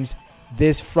Pines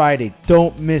this Friday.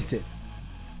 Don't miss it.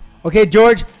 Okay,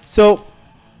 George, so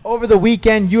over the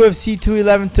weekend, UFC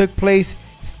 211 took place.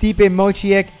 Stipe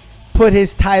Miocic put his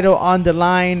title on the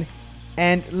line.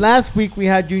 And last week we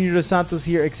had Junior Dos Santos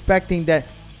here expecting that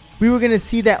we were going to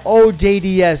see that old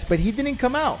JDS, but he didn't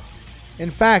come out.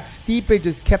 In fact, Stipe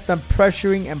just kept on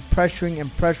pressuring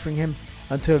him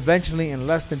until eventually, in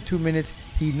less than 2 minutes,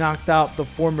 he knocked out the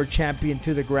former champion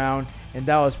to the ground, and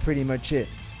that was pretty much it.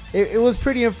 It was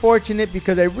pretty unfortunate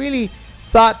because I really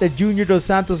thought that Junior Dos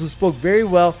Santos, who spoke very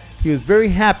well, he was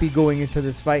very happy going into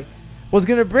this fight, was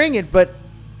going to bring it, but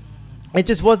it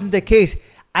just wasn't the case.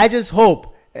 I just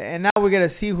hope and now we're going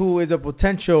to see who is a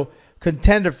potential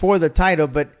contender for the title.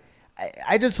 But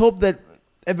I just hope that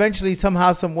eventually,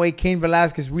 somehow, some way, Cain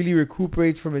Velasquez really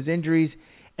recuperates from his injuries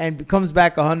and comes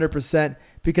back 100%,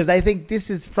 because I think this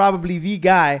is probably the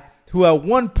guy who at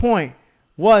one point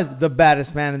was the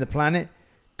baddest man on the planet,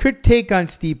 could take on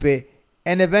Stipe,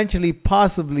 and eventually,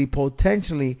 possibly,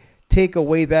 potentially take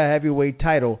away that heavyweight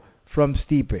title from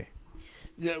Stipe.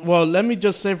 Yeah, well, let me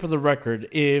just say for the record,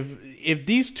 if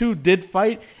these two did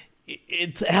fight,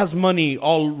 it has money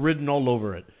written all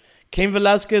over it. Cain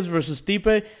Velasquez versus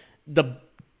Stipe, the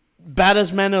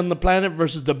baddest man on the planet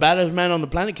versus the baddest man on the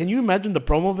planet. Can you imagine the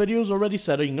promo videos already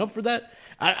setting up for that?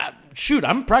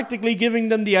 I'm practically giving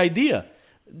them the idea.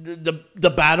 The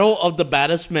battle of the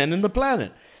baddest men in the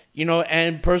planet.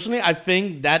 And personally, I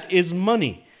think that is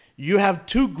money. You have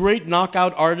two great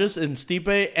knockout artists in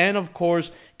Stipe and, of course,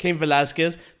 Cain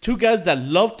Velasquez. Two guys that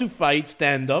love to fight,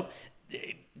 stand up.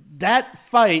 That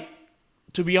fight,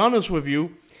 to be honest with you,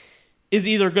 is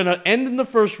either going to end in the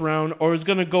first round or is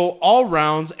going to go all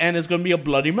rounds and it's going to be a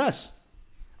bloody mess.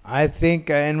 I think,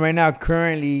 and right now,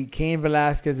 currently, Cain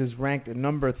Velasquez is ranked at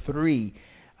number 3.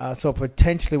 So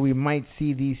potentially we might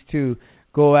see these two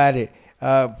go at it.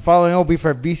 Following will be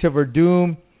Fabricio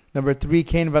Verdum, number 3,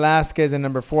 Cain Velasquez, and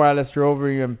number 4, Alistair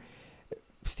Overeem.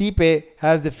 Stipe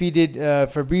has defeated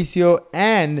Fabricio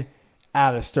and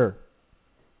Alistair.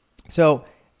 So,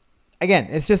 again,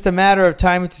 it's just a matter of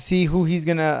time to see who he's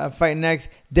going to fight next.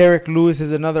 Derek Lewis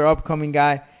is another upcoming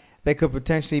guy that could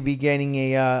potentially be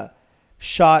getting a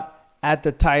shot at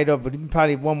the title, but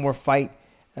probably one more fight.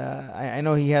 I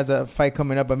know he has a fight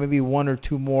coming up, but maybe 1 or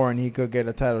 2 more, and he could get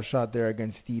a title shot there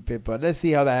against Stipe. But let's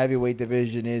see how the heavyweight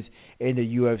division is in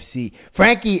the UFC.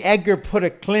 Frankie Edgar put a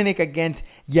clinic against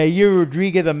Yair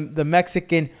Rodriguez, the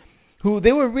Mexican, who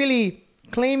they were really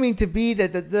claiming to be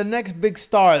the next big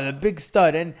star, the big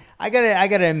stud. And I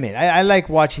gotta admit, I like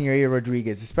watching Yair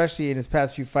Rodriguez, especially in his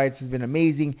past few fights. He's been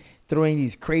amazing, throwing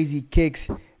these crazy kicks,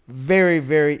 very,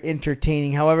 very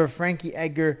entertaining. However, Frankie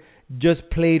Edgar just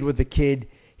played with the kid.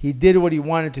 He did what he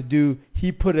wanted to do.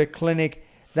 He put a clinic.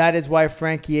 That is why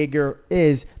Frankie Edgar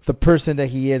is the person that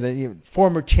he is. A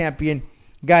former champion.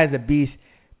 Guy's a beast.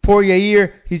 Poor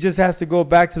Yair, he just has to go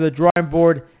back to the drawing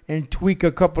board and tweak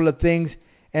a couple of things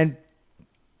and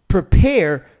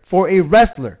prepare for a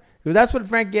wrestler. So that's what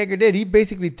Frankie Edgar did. He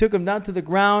basically took him down to the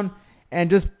ground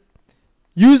and just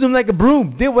used him like a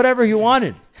broom. Did whatever he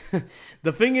wanted.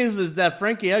 The thing is that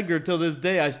Frankie Edgar, till this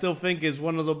day, I still think is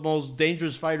one of the most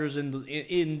dangerous fighters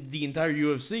in the entire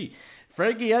UFC.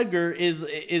 Frankie Edgar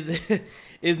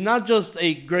is not just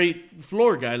a great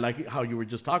floor guy, like how you were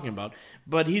just talking about,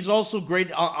 but he's also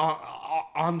great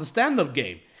on the stand-up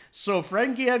game. So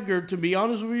Frankie Edgar, to be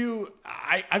honest with you,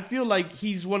 I feel like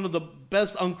he's one of the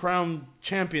best uncrowned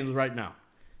champions right now.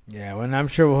 Yeah, well, I'm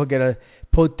sure we'll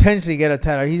potentially get a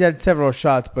title. He's had several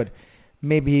shots, but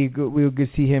maybe we'll get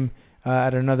see him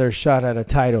at another shot at a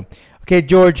title. Okay,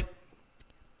 George,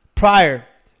 prior,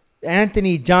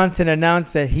 Anthony Johnson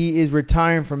announced that he is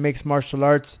retiring from mixed martial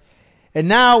arts, and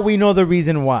now we know the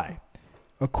reason why.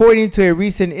 According to a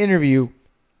recent interview,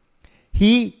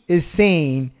 he is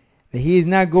saying that he is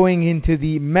not going into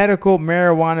the medical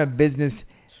marijuana business.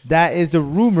 That is a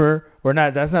rumor, or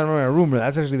not, that's not really a rumor,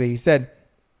 that's actually what he said,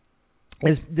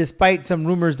 despite some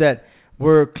rumors that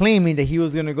were claiming that he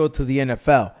was going to go to the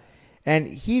NFL.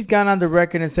 And he's gone on the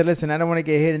record and said, listen, I don't want to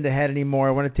get hit in the head anymore.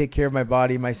 I want to take care of my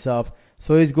body myself.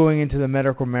 So he's going into the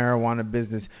medical marijuana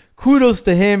business. Kudos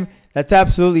to him. That's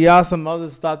absolutely awesome.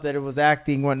 Others thought that it was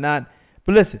acting, whatnot.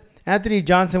 But listen, Anthony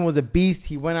Johnson was a beast.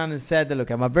 He went on and said that, look,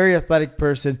 I'm a very athletic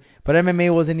person, but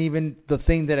MMA wasn't even the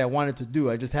thing that I wanted to do.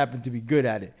 I just happened to be good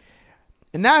at it.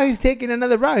 And now he's taking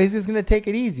another route. He's just going to take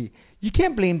it easy. You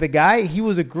can't blame the guy. He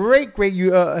was a great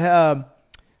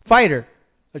fighter.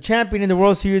 A champion in the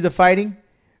World Series of Fighting,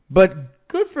 but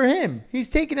good for him. He's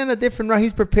taking in a different route.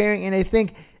 He's preparing, and I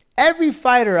think every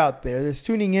fighter out there that's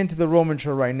tuning into the Roman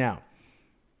Show right now,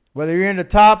 whether you're in the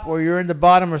top or you're in the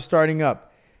bottom or starting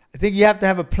up, I think you have to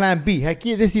have a plan B. Heck,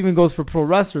 this even goes for pro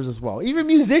wrestlers as well, even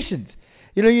musicians.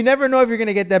 You never know if you're going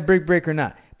to get that big break or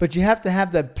not, but you have to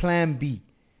have that plan B.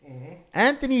 Mm-hmm.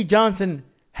 Anthony Johnson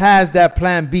has that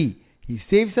plan B. He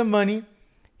saved some money.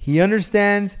 He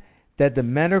understands that the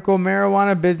medical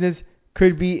marijuana business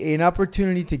could be an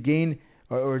opportunity to gain,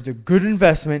 or it's a good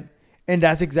investment, and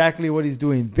that's exactly what he's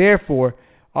doing. Therefore,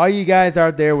 all you guys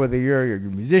out there, whether you're a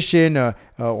musician or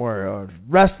a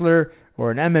wrestler or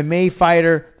an MMA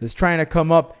fighter that's trying to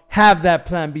come up, have that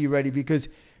plan B ready, because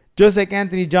just like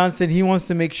Anthony Johnson, he wants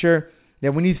to make sure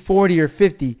that when he's 40 or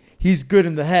 50, he's good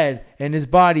in the head and his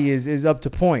body is up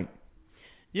to point.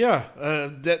 Yeah,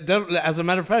 as a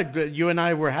matter of fact, you and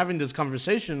I were having this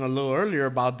conversation a little earlier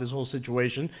about this whole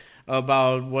situation,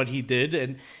 about what he did,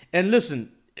 and listen,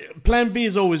 Plan B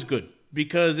is always good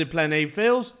because if Plan A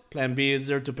fails, Plan B is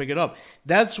there to pick it up.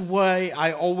 That's why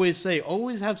I always say,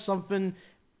 always have something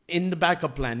in the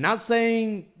backup plan. Not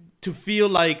saying to feel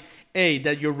like, hey,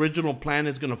 that your original plan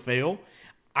is going to fail.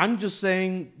 I'm just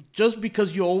saying, just because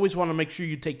you always want to make sure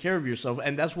you take care of yourself,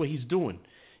 and that's what he's doing.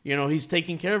 You know, he's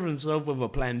taking care of himself with a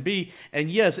Plan B.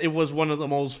 And yes, it was one of the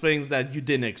most things that you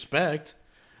didn't expect,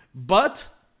 but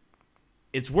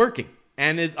it's working.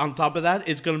 And on top of that,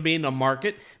 it's going to be in a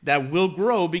market that will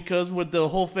grow because with the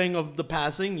whole thing of the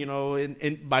passing, you know,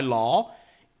 by law,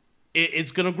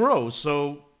 it's going to grow.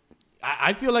 So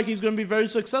I feel like he's going to be very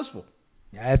successful.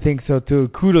 Yeah, I think so too.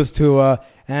 Kudos to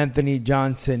Anthony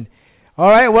Johnson. All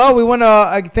right, well, we want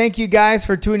to thank you guys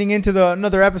for tuning into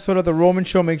another episode of The Roman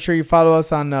Show. Make sure you follow us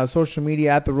on social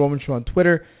media at The Roman Show on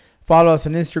Twitter. Follow us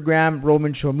on Instagram,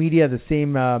 Roman Show Media, the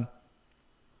same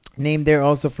name there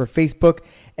also for Facebook.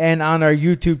 And on our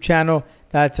YouTube channel,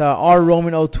 that's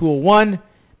rroman0201.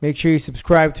 Make sure you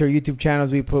subscribe to our YouTube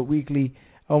channels. We put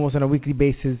almost on a weekly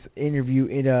basis,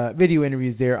 video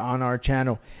interviews there on our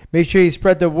channel. Make sure you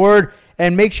spread the word.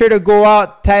 And make sure to go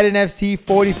out, Titan FC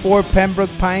 44 Pembroke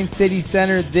Pine City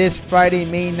Center this Friday,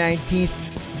 May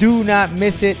 19th. Do not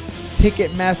miss it.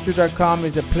 Ticketmaster.com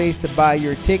is a place to buy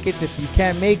your tickets. If you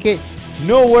can't make it,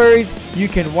 no worries. You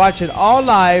can watch it all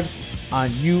live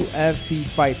on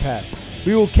UFC Fight Pass.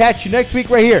 We will catch you next week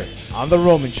right here on The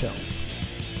Roman Show.